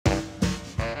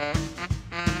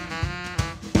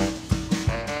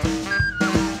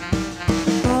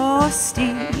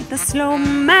Frosty, the slow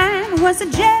man, was a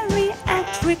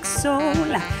geriatric soul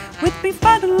with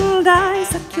befuddled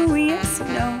eyes, a curious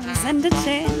nose, and a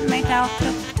chin made out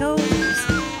of toes.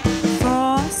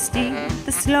 Frosty,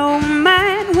 the slow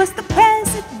man, was the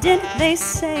president, they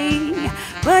say,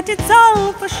 but it's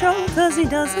all for show, 'cause he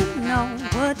doesn't know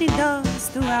what he does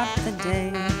throughout the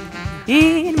day.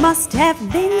 It must have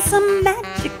been some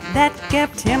magic that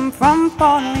kept him from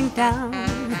falling down,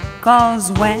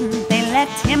 'cause when they let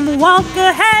him walk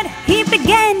ahead, he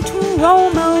began to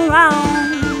roam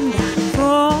around.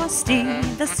 Frosty,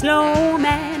 the slow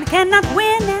man, cannot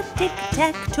win at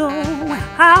tic-tac-toe.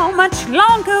 How much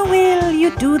longer will you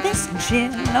do this,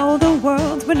 Jill? Oh, the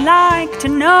world would like to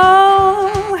know.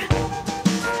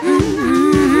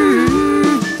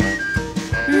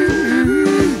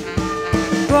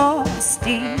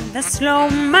 Frosty, the slow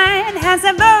man, has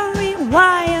a very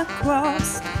wire cross.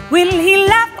 Will he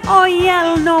laugh or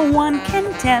yell? No one can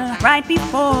tell. Right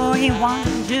before he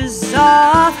wanders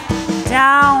off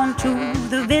down to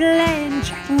the village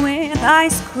with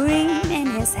ice cream in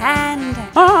his hand.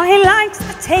 Oh, he likes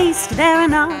the taste there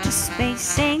in outer space,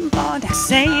 saying, God,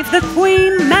 save the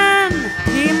Queen, man.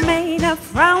 He made a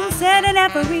frown, said it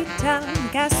every time,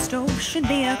 gas stove should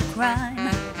be a crime.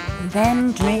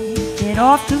 Then drifted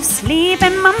off to sleep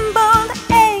and mumbled,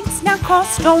 eggs now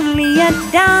cost only a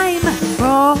dime.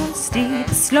 Frosty,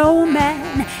 the slow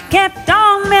man, kept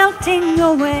on melting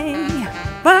away,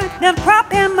 but they'll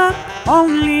prop him up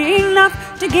only enough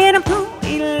to get him through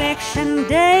election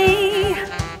day.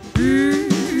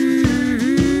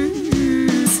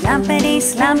 Slumpity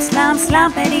slump, slump,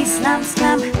 slumpity slump,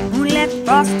 slump. Who left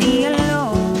Frosty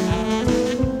alone?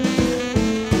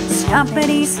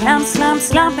 Slumpity slump, slump,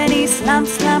 slumpity slump,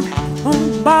 slump. Who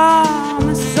bomb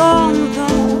a song